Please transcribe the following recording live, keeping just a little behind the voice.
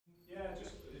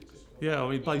Yeah, I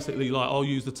mean, basically, like, I'll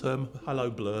use the term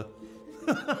hello blur.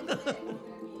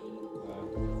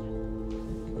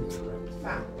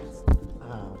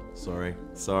 Sorry.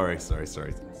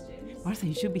 Martha,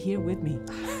 you should be here with me.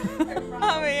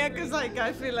 I mean, because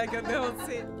I feel like I'm the whole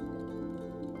scene.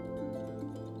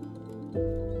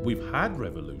 We've had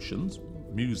revolutions,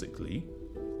 musically.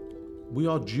 We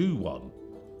are due one.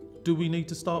 Do we need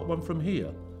to start one from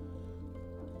here?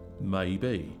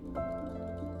 Maybe.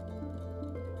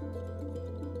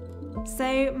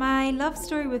 So my love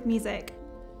story with music.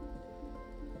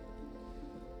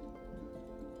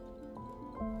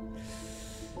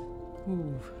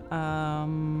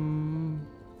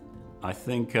 I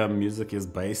think music is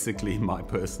basically my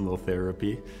personal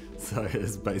therapy. So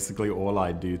it's basically all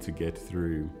I do to get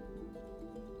through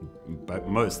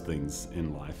most things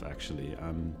in life, actually.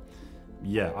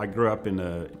 Yeah, I grew up in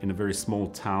a very small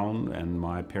town, and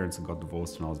my parents got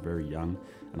divorced when I was very young,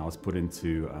 and I was put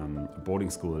into a boarding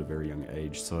school at a very young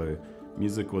age. So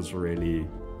music was really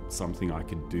something I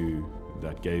could do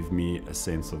that gave me a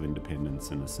sense of independence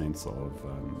and a sense of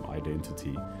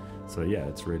identity. So yeah,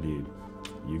 it's really,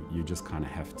 you just kind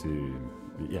of have to,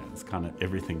 yeah, it's kind of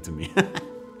everything to me.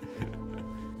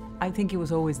 I think it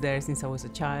was always there since I was a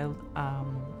child.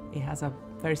 It has a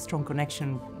very strong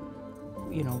connection,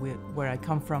 you know, with where I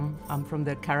come from. I'm from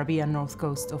the Caribbean north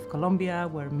coast of Colombia,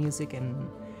 where music and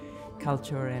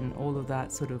culture and all of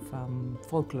that sort of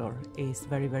folklore is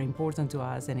very, very important to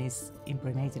us and is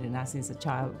impregnated in us since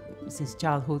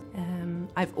childhood.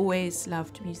 I've always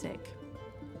loved music.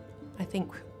 I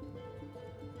think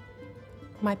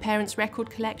my parents' record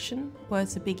collection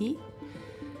was a biggie.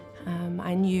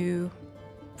 I knew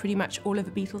pretty much all of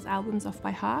the Beatles albums off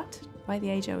by heart by the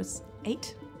age I was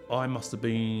 8. I must have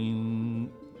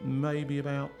been maybe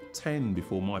about 10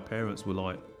 before my parents were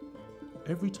like,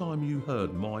 every time you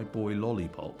heard My Boy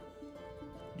Lollipop,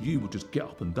 you would just get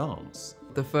up and dance.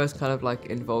 The first kind of like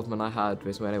involvement I had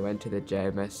was when I went to the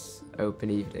JMS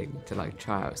open evening to like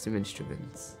try out some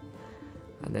instruments.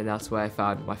 And then that's where I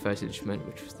found my first instrument,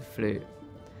 which was the flute.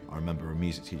 I remember a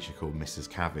music teacher called Mrs.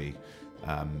 Cavey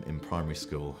in primary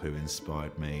school who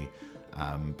inspired me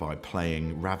by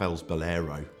playing Ravel's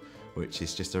Bolero, which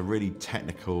is just a really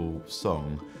technical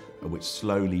song which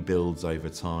slowly builds over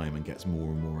time and gets more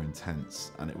and more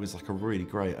intense. And it was like a really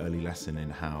great early lesson in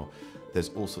how there's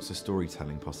all sorts of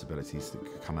storytelling possibilities that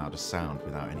could come out of sound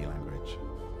without any language.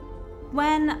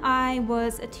 When I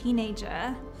was a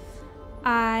teenager,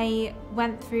 I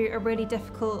went through a really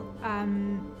difficult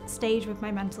stage with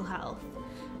my mental health.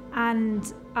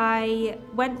 And I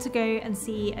went to go and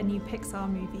see a new Pixar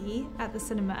movie at the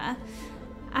cinema.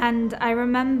 And I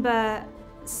remember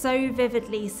so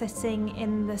vividly sitting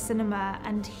in the cinema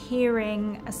and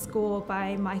hearing a score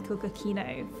by Michael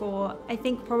Giacchino for, I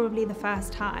think, probably the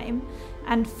first time.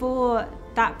 And for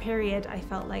that period, I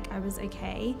felt like I was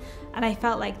okay. And I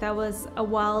felt like there was a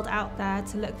world out there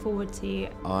to look forward to.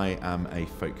 I am a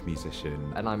folk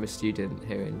musician. And I'm a student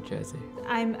here in Jersey.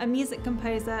 I'm a music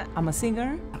composer. I'm a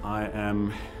singer. I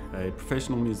am a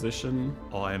professional musician.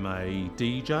 I'm a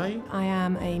DJ. I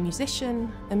am a musician,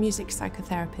 a music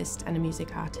psychotherapist, and a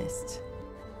music artist.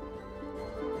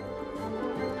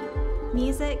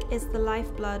 Music is the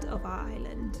lifeblood of our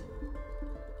island.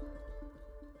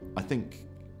 I think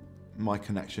my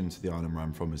connection to the island where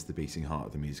I'm from is the beating heart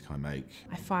of the music I make.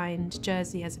 I find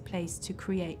Jersey as a place to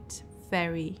create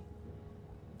very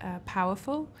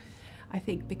powerful. I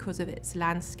think because of its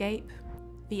landscape,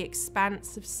 the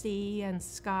expanse of sea and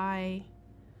sky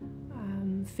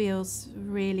feels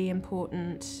really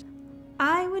important.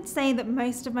 I would say that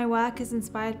most of my work is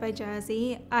inspired by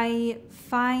Jersey. I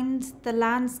find the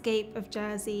landscape of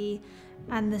Jersey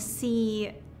and the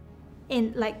sea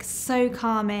so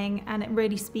calming, and it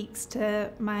really speaks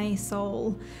to my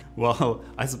soul. Well,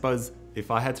 I suppose if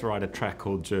I had to write a track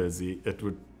called Jersey, it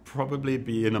would probably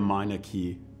be in a minor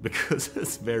key because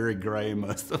it's very grey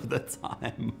most of the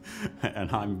time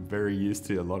and I'm very used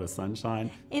to a lot of sunshine.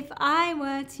 If I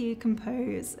were to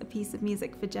compose a piece of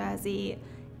music for Jersey,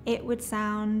 it would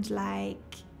sound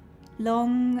like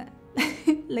long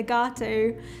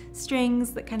legato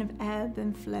strings that kind of ebb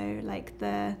and flow like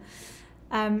the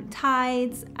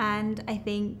tides, and I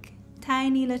think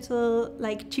tiny little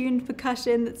tuned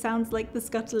percussion that sounds like the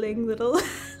scuttling little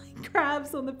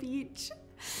crabs on the beach.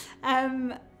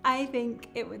 I think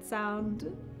it would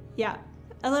sound, yeah,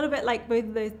 a little bit like both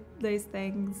of those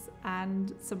things,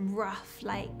 and some rough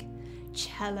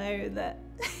cello that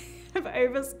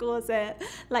overscores it,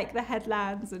 like the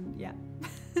headlands, and yeah.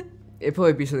 It'd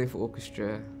probably be something for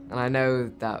orchestra, and I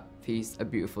know that piece, A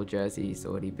Beautiful Jersey's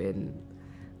already been,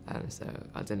 so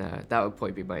I don't know, that would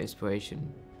probably be my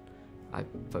inspiration.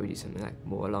 I'd probably do something like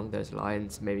more along those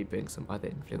lines, maybe bring some other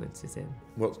influences in.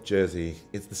 What's Jersey?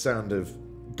 It's the sound of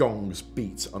gongs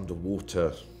beat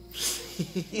underwater,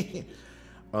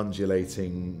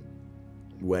 undulating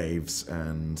waves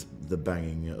and the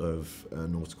banging of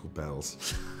nautical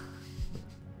bells.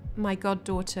 My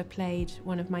goddaughter played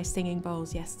one of my singing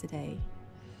bowls yesterday,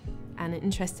 and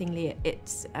interestingly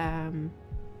it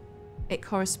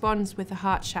corresponds with the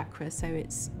heart chakra, so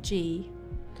it's G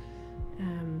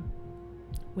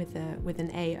with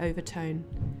an A overtone,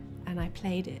 and I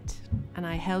played it and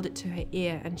I held it to her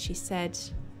ear and she said,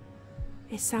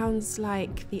 "It sounds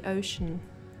like the ocean."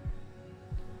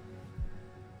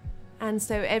 And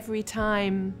so every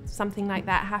time something like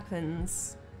that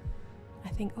happens, I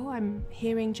think, oh, I'm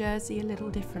hearing Jersey a little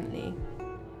differently.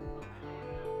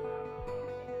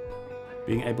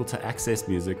 Being able to access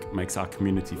music makes our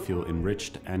community feel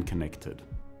enriched and connected.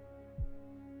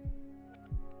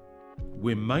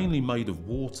 We're mainly made of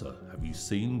water. Have you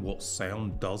seen what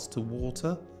sound does to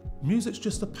water? Music's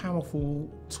just a powerful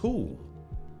tool.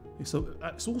 It's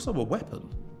also a weapon.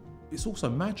 It's also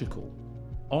magical.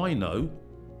 I know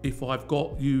if I've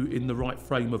got you in the right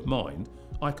frame of mind,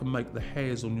 I can make the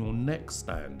hairs on your neck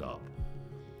stand up.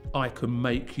 I can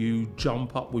make you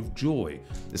jump up with joy.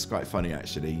 It's quite funny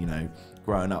actually, you know,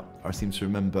 growing up, I seem to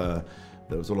remember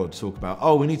there was a lot of talk about,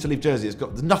 oh, we need to leave Jersey, it's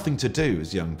got nothing to do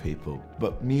as young people.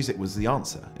 But music was the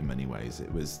answer in many ways.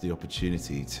 It was the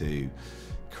opportunity to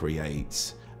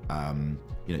create,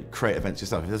 create events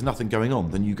yourself. If there's nothing going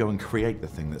on, then you go and create the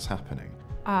thing that's happening.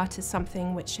 Art is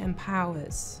something which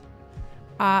empowers.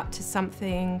 Art is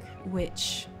something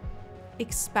which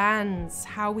expands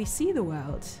how we see the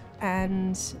world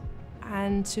and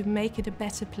to make it a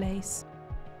better place.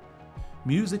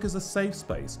 Music is a safe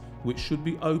space which should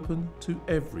be open to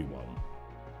everyone.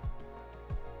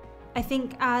 I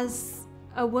think as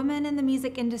a woman in the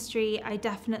music industry, I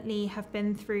definitely have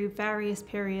been through various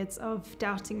periods of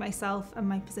doubting myself and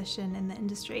my position in the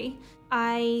industry.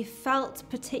 I felt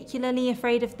particularly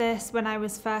afraid of this when I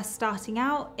was first starting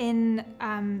out in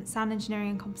sound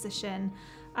engineering and composition.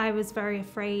 I was very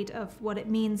afraid of what it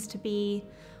means to be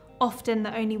often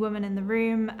the only woman in the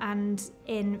room and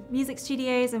in music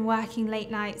studios and working late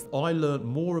nights. I learnt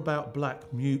more about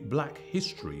black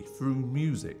history through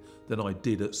music than I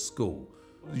did at school.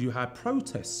 You had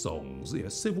protest songs,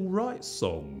 civil rights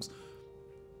songs.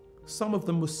 Some of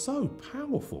them were so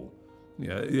powerful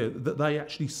that they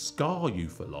actually scar you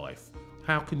for life.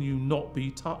 How can you not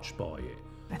be touched by it?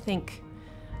 I think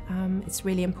it's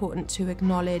really important to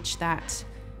acknowledge that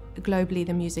globally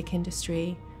the music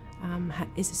industry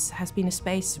has been a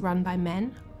space run by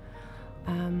men,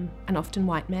 and often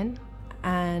white men,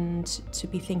 and to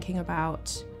be thinking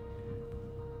about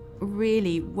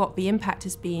really what the impact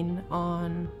has been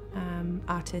on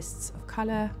artists of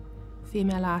colour,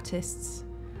 female artists,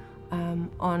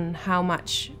 on how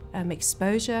much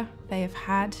exposure they have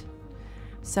had.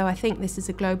 So I think this is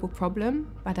a global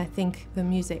problem, but I think the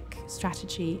music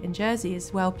strategy in Jersey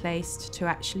is well placed to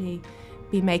actually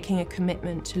be making a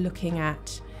commitment to looking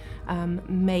at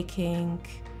making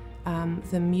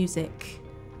the music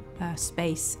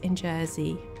space in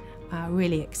Jersey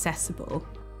really accessible.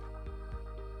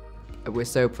 We're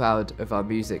so proud of our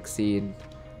music scene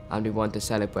and we want to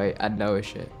celebrate and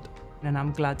nourish it. And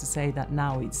I'm glad to say that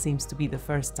now it seems to be the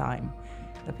first time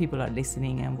that people are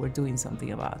listening and we're doing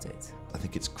something about it. I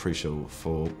think it's crucial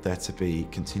for there to be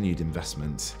continued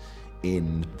investment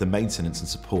in the maintenance and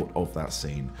support of that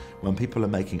scene. When people are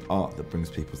making art that brings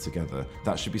people together,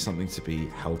 that should be something to be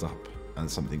held up and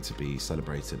something to be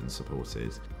celebrated and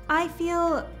supported. I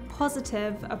feel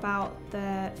positive about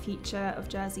the future of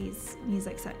Jersey's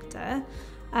music sector.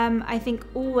 I think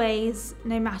always,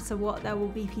 no matter what, there will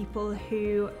be people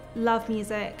who love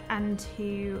music and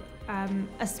who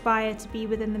aspire to be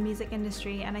within the music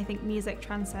industry, and I think music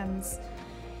transcends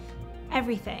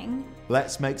everything.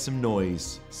 Let's make some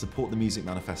noise, support the Music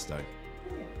Manifesto.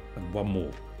 And one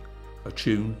more. A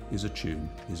tune is a tune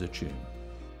is a tune.